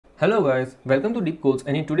Hello guys, welcome to LeetCodes,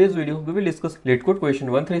 and in today's video we will discuss LeetCode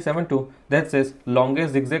question 1372 that says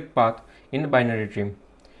longest zigzag path in a binary tree.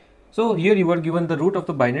 So here you are given the root of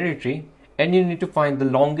the binary tree and you need to find the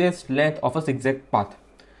longest length of a zigzag path.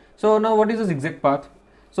 So now what is a zigzag path?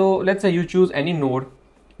 So let's say you choose any node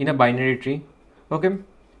in a binary tree. Okay,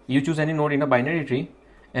 you choose any node in a binary tree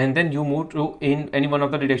and then you move to in any one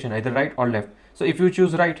of the direction, either right or left. So if you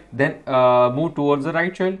choose right, then move towards the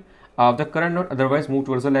right child of the current node, otherwise move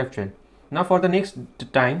towards the left child. Now for the next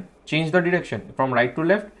time, change the direction from right to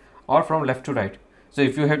left or from left to right. So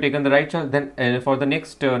if you have taken the right child, then for the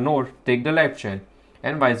next node, take the left child,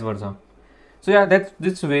 and vice versa. So yeah, that's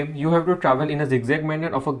this way you have to travel in a zigzag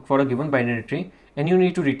manner for a given binary tree, and you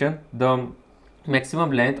need to return the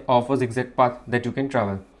maximum length of a zigzag path that you can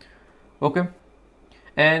travel. Okay,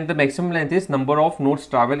 and the maximum length is number of nodes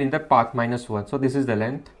travel in the path minus 1. So this is the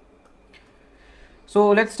length.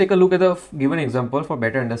 So let's take a look at the given example for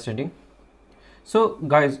better understanding. So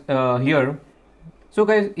guys, here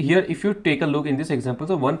if you take a look in this example,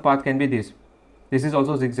 so one path can be this is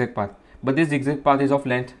also zigzag path, but this zigzag path is of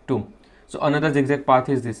length 2. So another zigzag path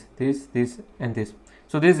is this and this.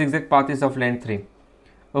 So this zigzag path is of length 3.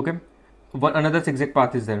 Okay, another zigzag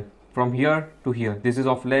path is there from here to here. This is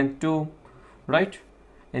of length 2, right?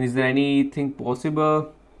 And is there anything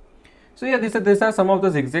possible? So yeah, these are some of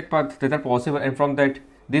the zigzag paths that are possible, and from that,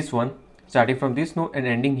 this one starting from this node and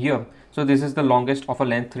ending here. So this is the longest of a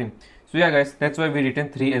length 3. So yeah guys, that's why we written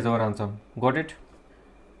 3 as our answer. Got it?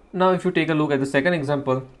 Now if you take a look at the second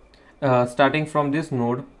example, starting from this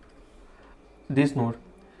node,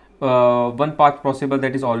 one path possible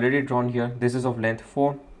that is already drawn here. This is of length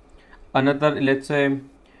 4. Another, let's say,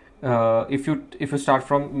 if you start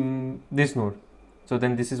from this node, so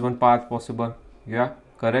then this is one path possible. Yeah,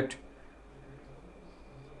 correct.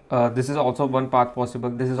 This is also one path possible.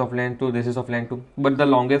 This is of length 2, this is of length 2, but the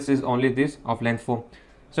longest is only this of length 4.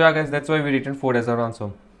 So yeah guys, that's why we written 4 as our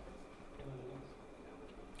answer.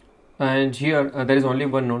 And here there is only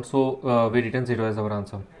one node, so we written 0 as our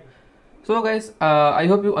answer. So guys, I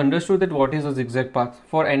hope you understood that what is a zigzag path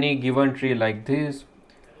for any given tree like this.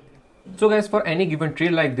 So guys, for any given tree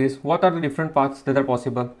like this, what are the different paths that are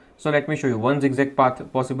possible? So let me show you. One zigzag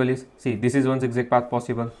path possible is, see, this is one zigzag path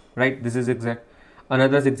possible, right? This is zigzag.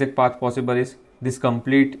 Another zigzag path possible is this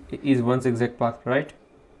complete is one zigzag path, right?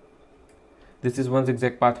 This is one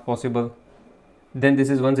zigzag path possible. Then this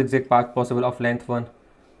is one zigzag path possible of length 1,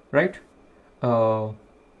 right?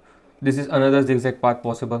 This is another zigzag path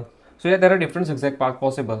possible. So yeah, there are different zigzag path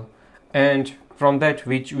possible, and from that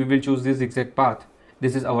which we will choose this zigzag path.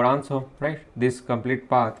 This is our answer, right? This complete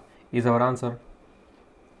path is our answer.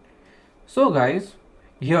 So guys,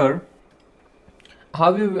 here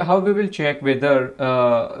how we will check whether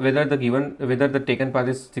the taken path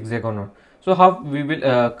is zigzag or not. So how we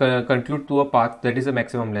will conclude to a path that is a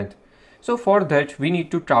maximum length. So for that we need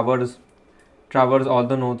to traverse all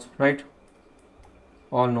the nodes, right?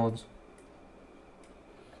 All nodes.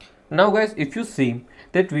 Now guys, if you see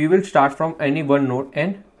that we will start from any one node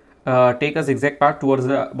and take a zigzag path towards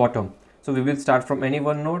the bottom. So we will start from any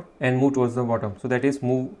one node and move towards the bottom. So that is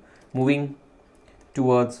moving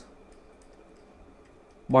towards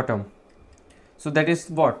bottom. So that is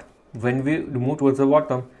what, when we move towards the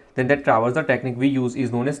bottom, then that traversal technique we use is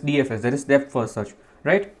known as DFS, that is depth first search,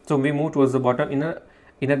 right? So we move towards the bottom in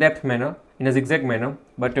a depth manner, in a zigzag manner,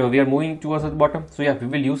 but we are moving towards the bottom. So yeah, we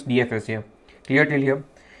will use DFS here. Clear till here?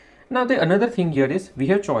 Now the another thing here is we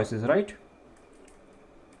have choices, right?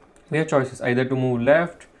 We have choices either to move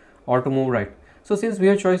left or to move right. So since we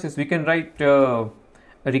have choices, we can write a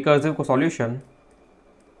recursive solution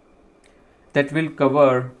that will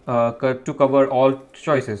cover all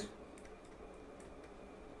choices,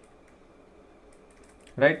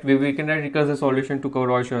 right? We can write recursive solution to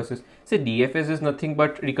cover all choices. Say DFS is nothing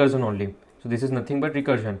but recursion only. So this is nothing but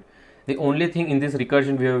recursion. The only thing in this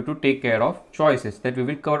recursion we have to take care of choices, that we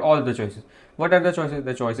will cover all the choices. What are the choices?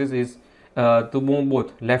 The choices is to move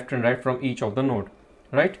both left and right from each of the node,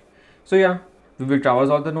 right? So yeah, we will traverse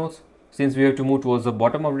all the nodes. Since we have to move towards the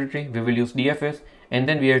bottom of the tree, we will use DFS, and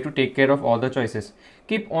then we have to take care of all the choices.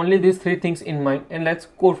 Keep only these 3 things in mind and let's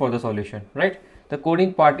code for the solution, right? The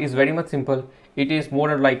coding part is very much simple. It is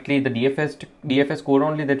more likely the DFS code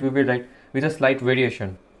only that we will write with a slight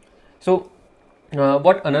variation. So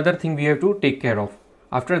what another thing we have to take care of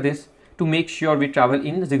after this, to make sure we travel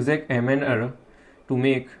in zigzag manner, to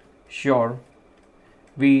make sure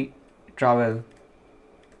we travel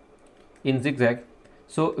in zigzag.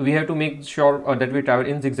 So we have to make sure that we travel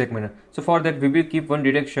in zigzag manner. So for that we will keep one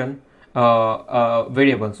direction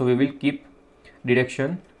variable. So we will keep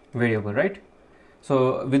direction variable, right?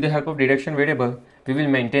 So with the help of direction variable, we will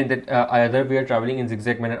maintain that either we are traveling in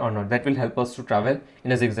zigzag manner or not. That will help us to travel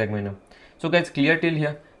in a zigzag manner. So guys, clear till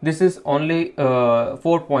here? This is only 4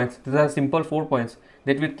 points. These are simple 4 points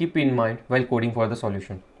that we'll keep in mind while coding for the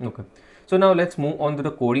solution. Okay, so now let's move on to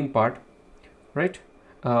the coding part, right?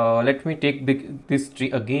 Let me take this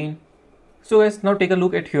tree again. So guys, now take a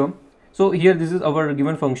look at here. So here this is our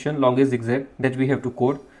given function longest zigzag that we have to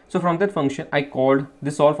code. So from that function I called the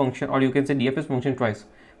solve function, or you can say DFS function, twice.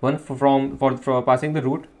 One for passing the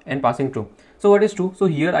root and passing true. So what is true? So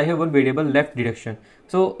here I have one variable left direction.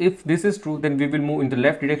 So if this is true, then we will move in the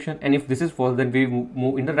left direction, and if this is false, then we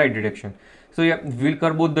move in the right direction. So yeah, we'll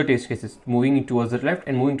cover both the test cases, moving towards the left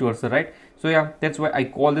and moving towards the right. So yeah, that's why I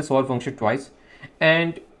call the solve function twice.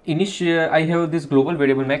 And initially I have this global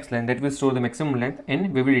variable max length that will store the maximum length,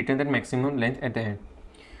 and we will return that maximum length at the end.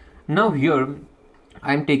 Now here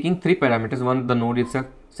I am taking 3 parameters: one, the node itself;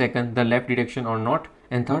 second, the left direction or not;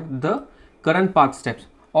 and third, the current path steps,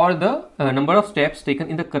 or the number of steps taken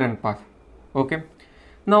in the current path. Okay,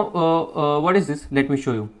 now what is this? Let me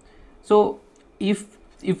show you. So if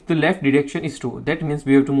the left direction is true, that means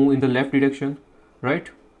we have to move in the left direction, right?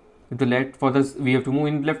 If the left, for this we have to move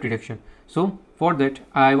in left direction. So for that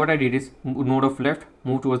what I did is node of left,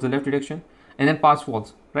 move towards the left direction, and then pass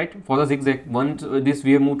false, right? For the zigzag, once this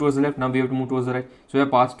we have moved towards the left, now we have to move towards the right. So we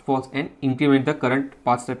have passed false and increment the current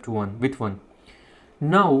path step to 1 with 1.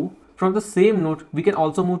 Now from the same node we can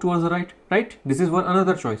also move towards the right, right? This is one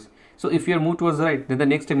another choice. So if we are moved towards the right, then the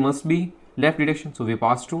next step must be left direction. So we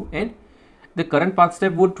pass through, and the current path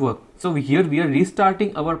step would work. So here we are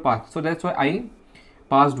restarting our path. So that's why I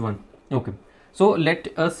passed 1. Okay, so let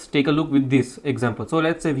us take a look with this example. So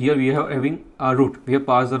let's say here we are having a root. We have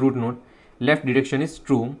passed the root node. Left direction is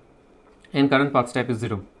true, and current path step is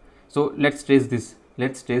 0. So let's trace this.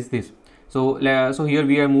 Let's trace this. So here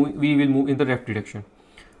we will move in the left direction,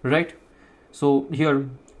 right? So here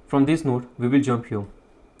from this node we will jump here.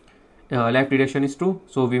 Left direction is true,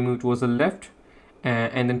 so we move towards the left,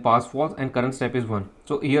 and then pass false, and current step is 1.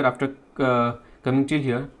 So here after coming till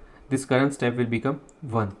here, this current step will become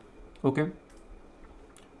 1. Okay,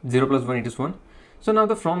 0 plus 1, it is 1. So now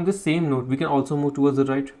from the same node we can also move towards the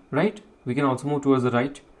right, right? We can also move towards the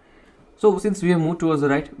right. So since we have moved towards the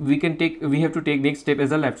right, we have to take next step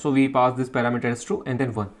as a left. So we pass this parameter as true, and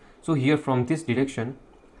then 1. So here from this direction,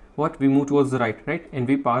 what we move towards the right, right? And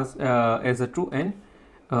we pass as a true, and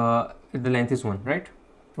the length is 1, right?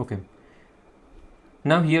 Okay.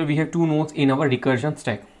 Now here we have 2 nodes in our recursion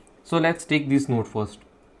stack. So let's take this node first.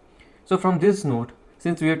 So from this node,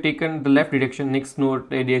 since we have taken the left direction, next node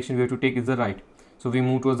direction we have to take is the right. So we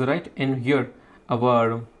move towards the right, and here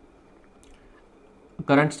our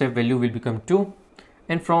current step value will become 2,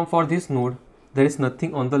 and for this node there is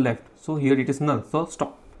nothing on the left, so here it is null. So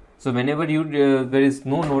stop. So whenever there is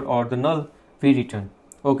no node or the null, we return.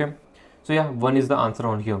 Okay, so yeah, 1 is the answer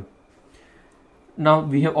on here. Now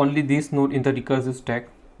we have only this node in the recursive stack,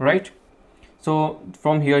 right? So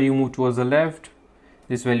from here you move towards the left,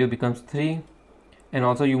 this value becomes 3, and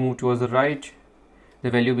also you move towards the right, the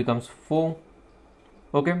value becomes 4.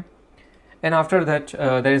 Okay, and after that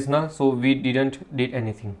there is null, so we didn't did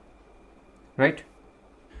anything, right?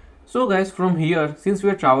 So guys, from here, since we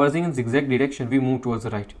are traversing in zigzag direction, we move towards the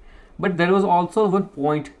right. But there was also one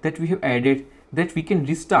point that we have added, that we can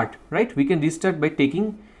restart, right? We can restart by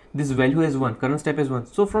taking this value as 1, current step as 1.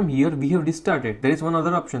 So from here we have restarted. There is one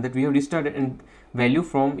other option that we have restarted, and value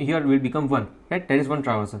from here will become 1, right? That is one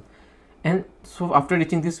traversal. And so after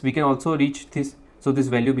reaching this, we can also reach this, so this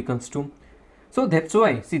value becomes 2. So that's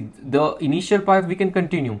why, see, the initial path we can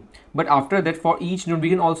continue, but after that for each node we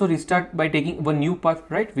can also restart by taking one new path,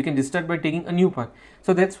 right? We can restart by taking a new path.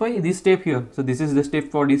 So that's why this step here, so this is the step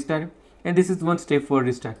for restart, and this is one step for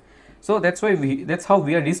restart. So that's why that's how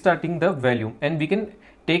we are restarting the value, and we can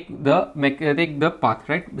take the path,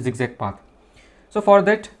 right? Zigzag path. So for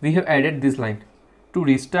that we have added this line to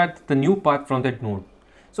restart the new path from that node.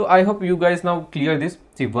 So I hope you guys now clear this.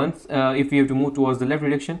 See, once if we have to move towards the left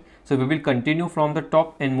direction, so we will continue from the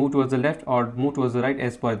top and move towards the left or move towards the right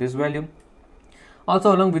as per this value.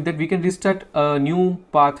 Also along with that, we can restart a new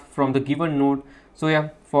path from the given node. So yeah,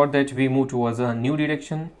 for that we move towards a new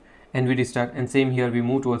direction and we restart, and same here, we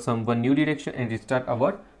move towards one new direction and restart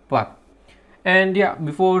our path. And yeah,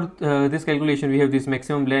 before this calculation we have this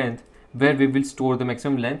maximum length, where we will store the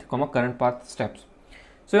maximum length comma current path steps.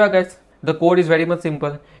 So yeah guys, the code is very much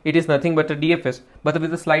simple. It is nothing but a DFS, but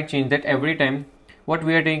with a slight change, that every time what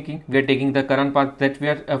we are taking the current path that we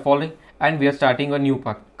are following, and we are starting a new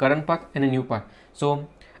path, current path and a new path. So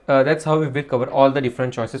that's how we will cover all the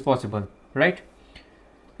different choices possible, right?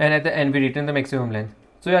 And at the end we return the maximum length.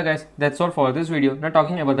 So yeah guys, that's all for this video. Now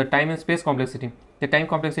talking about the time and space complexity. The time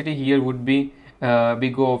complexity here would be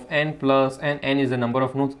big O of n plus n is the number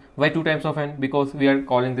of nodes. Why 2 times of n? Because we are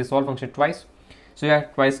calling this solve function twice. So yeah,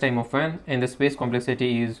 twice time of n, and the space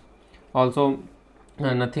complexity is also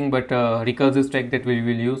nothing but recursive stack that we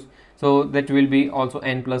will use. So that will be also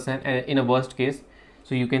n plus n in a worst case.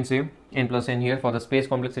 So you can say n plus n here for the space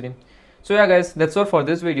complexity. So yeah guys, that's all for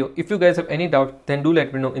this video. If you guys have any doubt, then do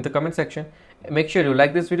let me know in the comment section. Make sure you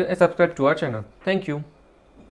like this video and subscribe to our channel. Thank you.